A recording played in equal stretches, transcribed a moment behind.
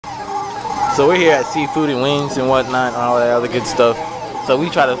So we're here at Seafood and Wings and whatnot and all that other good stuff. So we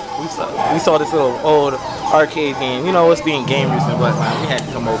saw this little old arcade game. You know, us being gamers and whatnot. We had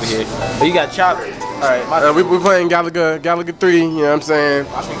to come over here. But you got chopped. All right, we're playing Galaga 3. You know what I'm saying?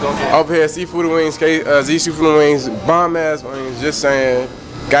 Over here, Seafood and Wings, Z Seafood and Wings, bomb ass wings. Just saying,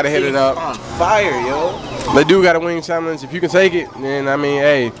 gotta hit it up. On fire, yo. They do got a wing challenge. If you can take it, then I mean,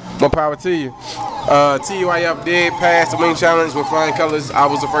 hey, more power to you. T.E.Y.F did pass the wing challenge with flying colors. I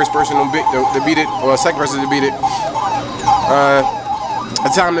was the first person to beat it, or second person to beat it. The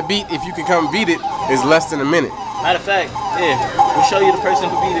time to beat, if you can come beat it, is less than a minute. Matter of fact, yeah, we'll show you the person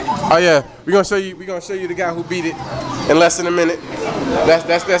who beat it. Oh yeah, we're gonna show you the guy who beat it in less than a minute.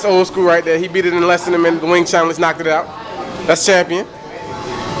 That's old school right there. He beat it in less than a minute. The wing challenge knocked it out. That's champion.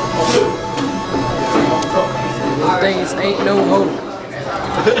 Things ain't no hope.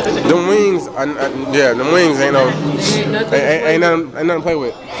 Them wings, them wings ain't no, ain't nothing to play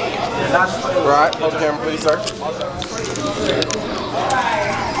with. Right, hold the camera, please, sir.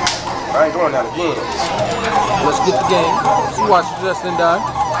 I ain't going down again. Let's get the game. Let's watch Justin die.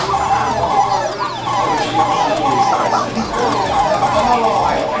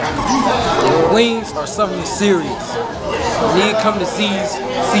 Wings are something serious. You need to come to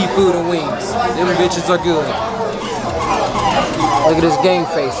Seafood and Wings. Them bitches are good. Look at this game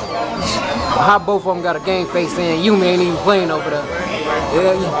face. How both of them got a game face in, Yumi ain't even playing over there.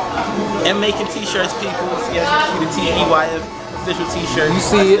 Yeah. And making t-shirts, people. See, as you see the T.E.Y.F official t-shirt. You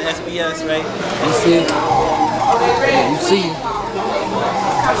see it. The SBS, right? You see it. Yeah, you see it.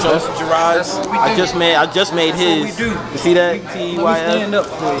 Show some Gerard's. I just made his. What we do. You see that?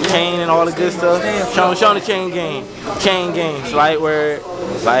 T.E.Y.F. Chain and all the good stuff. Show the chain game. Chain game. Slight word.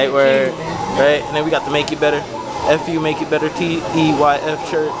 Right? And then we got the Make It Better. FU Make It Better T.E.Y.F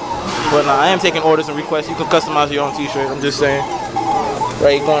shirt. But I am taking orders and requests. You can customize your own t-shirt. I'm just saying.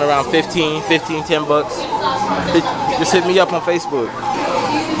 Right, going around 10 bucks. Just hit me up on Facebook.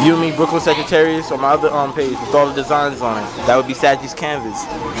 Yumi Brooklyn Secretariats on my other page with all the designs on it. That would be Saji's Canvas.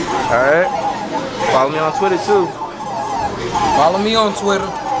 Alright? Follow me on Twitter too. Follow me on Twitter.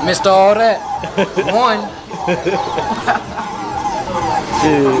 Mr. All That. One.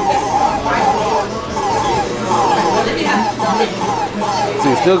 See,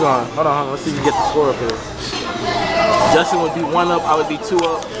 it's still going. Hold on. Let's see if we get the score up here. Justin would be 1 up, I would be 2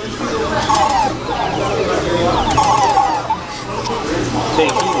 up. Hey, he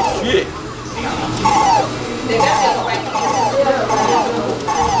is shit.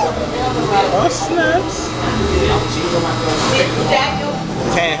 Oh, snaps.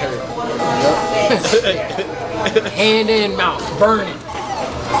 Can't hurt. Hand in mouth, burning.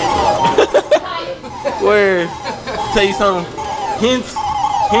 Word. Tell you something. Hints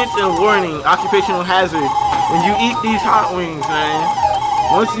and warning. Occupational hazard. When you eat these hot wings, man,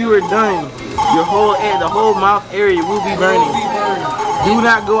 once you are done, the whole mouth area will be burning. Do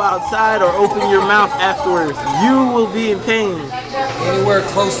not go outside or open your mouth afterwards. You will be in pain. Anywhere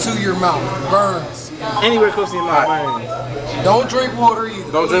close to your mouth burns. Anywhere close to your mouth burns. Don't drink water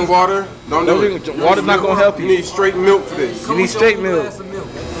either. Don't drink water. Don't do it. Water's not gonna help you. You need straight milk for this. You need straight milk.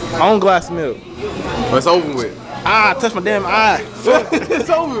 Own glass of milk. It's over with. Ah, touch my damn eye. It's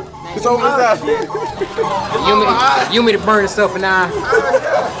over. It's over. You mean to burn yourself an eye.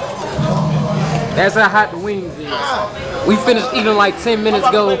 That's how hot the wings is. We finished eating like 10 minutes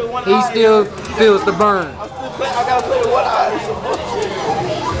ago. He still feels the burn. I gotta play with one eye.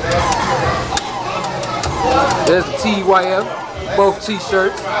 There's the T.E.Y.F. Both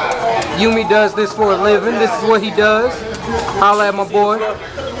t-shirts. Yumi does this for a living. This is what he does. Holla at my boy.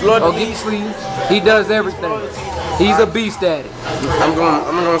 Oh, get sleeves. He does everything. He's a beast at it. I'm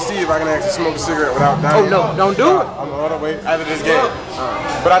gonna see if I can actually smoke a cigarette without dying. Oh no, don't do it. I'm gonna wait after this game.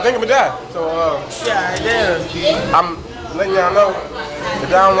 But I think I'm gonna die. So Yeah, damn. I'm letting y'all know. If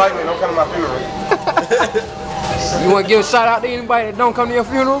y'all don't like me, don't come to my funeral. You wanna give a shout out to anybody that don't come to your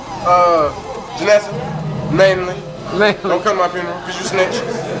funeral? Janessa, mainly. Man. Don't come to my funeral because you snitch.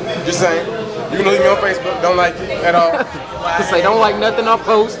 Just saying. You can leave me on Facebook. Don't like it at all. Say don't like nothing I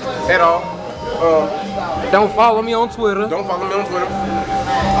post. At all. Don't follow me on Twitter. Don't follow me on Twitter.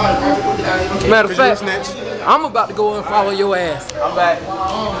 Matter of fact, snitch. I'm about to go and follow your ass. I'm back.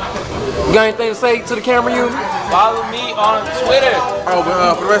 You got anything to say to the camera, you? Follow me on Twitter. Oh,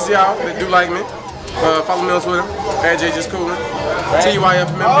 but for the rest of y'all that do like me, follow me on Twitter at JJustCoolin.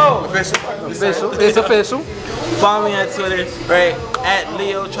 T.E.Y.F. member, official. It's official. Follow me on Twitter, right? At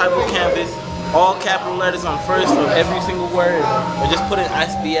Leo Tribal Canvas. All capital letters on first of every single word. Or just put in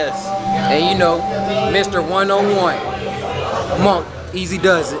SBS. And you know, Mr. 101. Monk, easy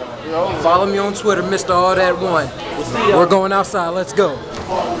does it. Follow me on Twitter, Mr. All That One. We're going outside. Let's go.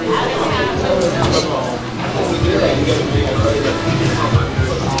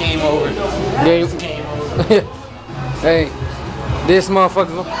 Game over. Game. Hey, this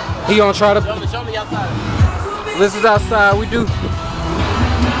motherfucker, he gonna try to. Show me outside. This is outside. We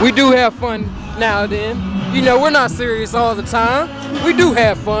do have fun now and then. You know, we're not serious all the time. We do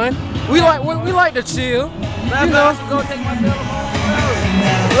have fun. We like to chill. You know. Go take my tail.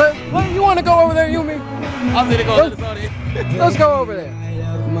 What, you want to go over there, Yumi? I'm gonna go to the party. Let's go over there.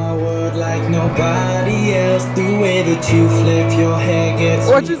 My word like nobody else. The way that you flip your hair gets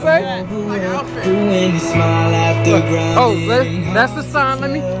What'd you say? when you smile after grounding. Oh, that's the sign.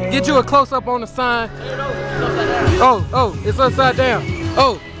 Let me get you a close up on the sign. Oh, it's upside down.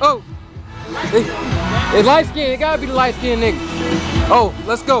 Oh. It's light skin. It gotta be the light skin nigga. Oh,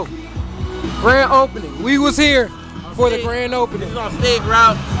 let's go. Grand opening. We was here for the grand opening. This is on stage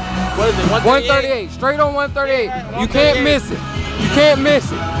route. What is it? 138. Straight on 138. You can't miss it. You can't miss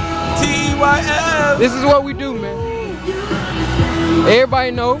it. T.E.Y.F. This is what we do, man.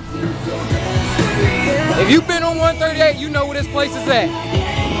 Everybody know. If you've been on 138, you know where this place is at.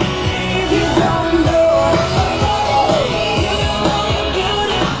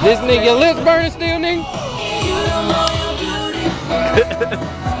 This nigga, your lips burning still, nigga?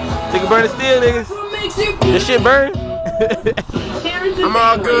 Nigga burning still, niggas. This shit burn. I'm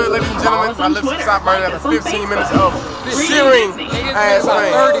all good, ladies and gentlemen. My lips stop burning after 15 minutes of searing ass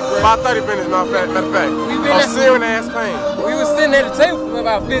pain. About 30 minutes, matter of fact. Of searing ass pain. We was sitting at the table for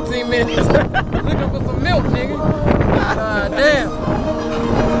about 15 minutes looking for some milk, nigga. Damn.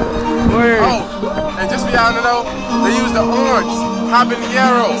 Word. Oh, and just for y'all to know, they use the orange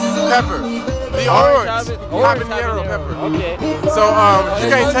habanero pepper. The orange habanero pepper. Okay. So, you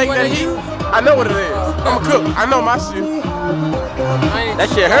can't take that heat. I know what it is. I'm a cook. I know my shit. That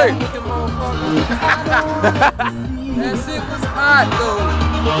shit hurt. That shit was hot though.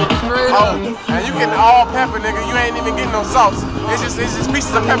 Straight up. And you getting all pepper, nigga. You ain't even getting no sauce. It's just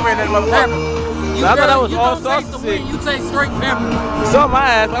pieces of pepper in that motherfucker. I thought that was all sauce. You take straight pepper. Saw my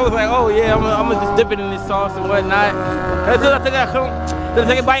ass. I was like, oh yeah, I'm gonna just dip it in this sauce and whatnot. Until I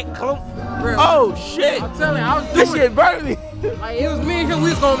took a bite. Oh shit! I'm telling you, I was doing This shit burned me. Like, it was me and him, we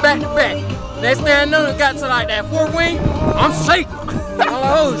was going back to back. Next thing I know, it got to like that fourth wing, I'm shaking. I'm like,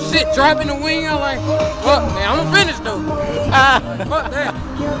 oh shit, dropping the wing, I'm like, fuck man, I'm gonna finish though. Fuck that.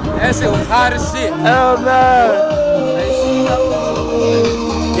 That shit was hot as shit. Oh no.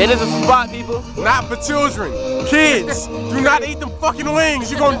 Yeah, this is a spot, people. Not for children. Kids, do not eat them fucking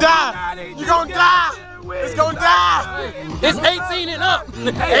wings. You're gonna die. You're gonna die. It's gonna die. It's 18 and up.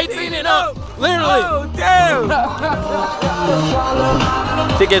 18 and up. Literally. Oh damn.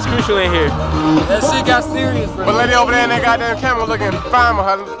 Shit gets crucial in here. That shit got serious, bro. But lady over there in that goddamn camera looking fine with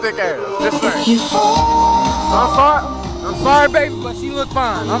her thick ass. Just saying. I'm sorry, baby, but she looked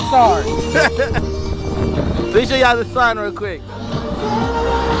fine. I'm sorry. Let me show y'all the sign real quick.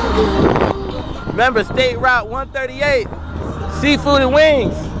 Remember, State Route 138. Seafood and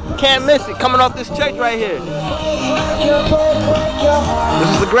wings. Can't miss it. Coming off this church right here. This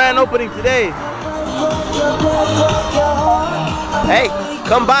is the grand opening today. Hey,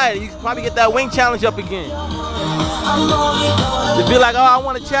 come by. You can probably get that wing challenge up again. Just be like, oh, I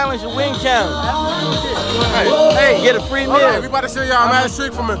want to challenge the wing challenge. Hey, get a free meal. Okay, we about to show y'all a magic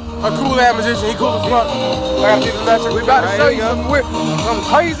trick from a cool ass magician. He cool as fuck. We about to show you some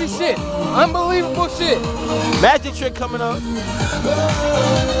crazy shit. Unbelievable shit. Magic trick coming up.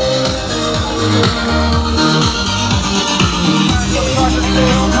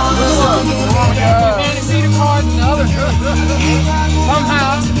 See the cards and the other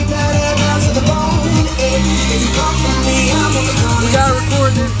somehow we gotta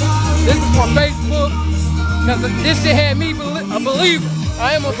record this. This is for Facebook because this shit had me a believer.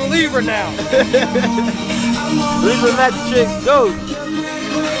 I am a believer now. Leave the magic trick. Go.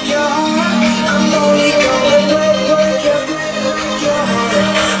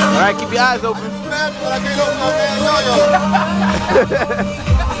 Alright, keep your eyes open.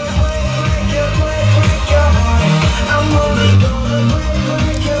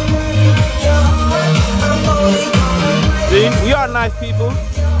 See, we are nice people.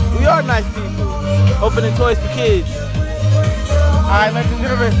 We are nice people. Opening toys for kids. Alright, ladies and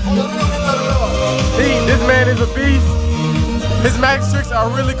gentlemen. See, this man is a beast. His magic tricks are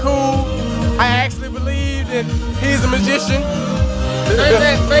really cool. I actually believe that he's a magician. Ain't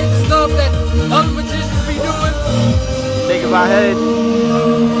that fake stuff that other magicians be doing? Shake my head.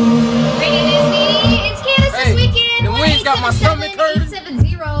 It's Kansas this weekend. The wings got my stomach hurting.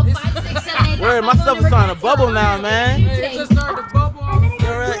 Word, my stuff is starting to bubble now, man. It just started to bubble.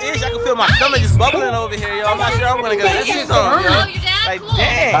 It's feel my stomach just bubbling over here, yo. I'm not sure I'm gonna get a shit on. Oh, your dad? Like, Cool.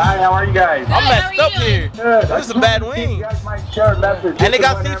 dang. Hi, how are you guys? I'm Good, how messed are up you here. Good. This is some bad wings. You guys might share a message. And they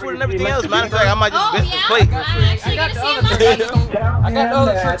got seafood and everything else. Matter of fact, I might just Oh, get the yeah? plate. I'm actually I gonna got see the him other on tricks. I got the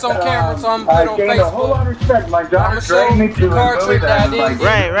other tricks on camera, so I'm put on gained a whole lot Facebook. of respect. My I'ma daughter show dragged me the to a card movie trick that I that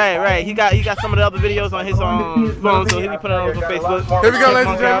did. Right. He got some of the other videos on his phone, so he'll be putting it on Facebook. Here we go, ladies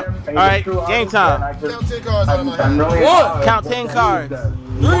and gentlemen. All right, game time. I'm really One. Count 10 cards.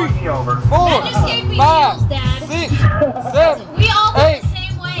 3, 4, That just gave me 5, chills, Dad. 6, 7, We all look 8, the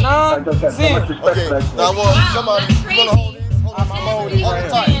same way. 9, 10. Okay, now well, Wow, somebody that's gonna hold it. Hold it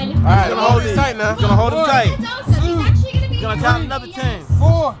tight. All right, gonna hold it tight now. Gonna hold him tight. That's awesome. He's actually gonna be Gonna count another 10.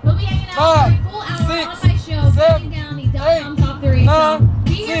 4, We'll be hanging out for a full hour 6, on my show, 7, breaking down the .com top 3. So 9,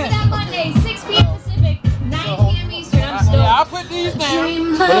 be here for 10. that Monday, 6 p.m. Pacific, 9 p.m. Eastern. I'm stoked. Yeah, I put these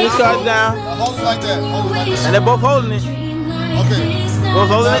down. Put these cards down, Now hold it like that. Hold it like that. and they're both holding it. Okay. Both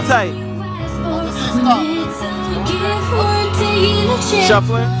holding it tight. Let's see, stop.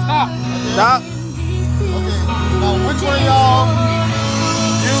 Shuffling. Stop. Okay. Now which one of y'all?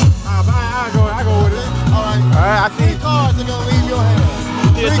 I go with it. All right. All right, I see. 3 cards are gonna leave your hand.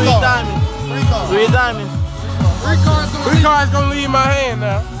 Three 3 cards. diamonds. 3 cards. 3 diamonds. 3 cards. 3 cards gonna leave my hand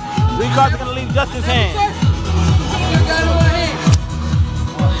now. 3 cards are gonna leave Justin's hand. You got it in my hand.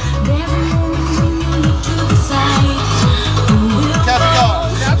 Catch the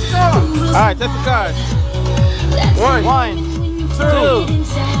card. That's the card. All right, that's the cards. 1, 2,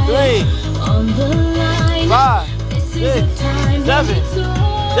 3, 5, 6, 7.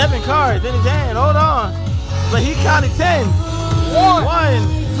 7 cards in his hand. Hold on. But he counted 10. 1,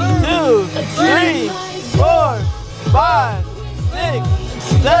 2, 3, 4, 5, 6,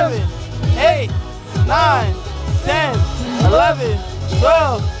 7, 8, 9, 10, 11,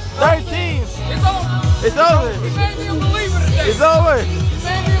 12, 13. It's over. It's over. You made me a believer today. It's over. You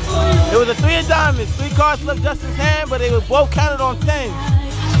made me a believer. It was a 3 of diamonds. 3 cards left Justin's hand, but they were both counted on 10.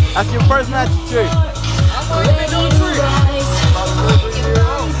 That's your first magic trick. I'm gonna make no trick.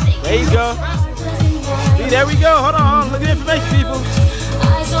 There you go. See, there we go. Hold on. Look at the information, people.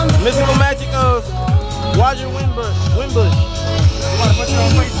 Mystical magic of Roger Wimbush. About to put you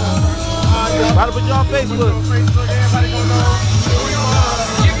on Facebook. About to put you on Facebook.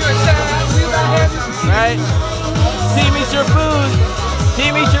 Give you a shout out. See what I have. Right? Team Eat Your Food.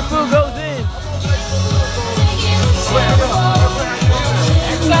 Team Eat Your Food goes in.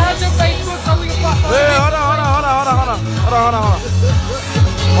 Shout out your Facebook so we can pop up. Wait, hold on.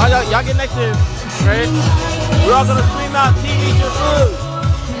 While y'all get next to him, right? We're all gonna scream out Team Eat Your Food.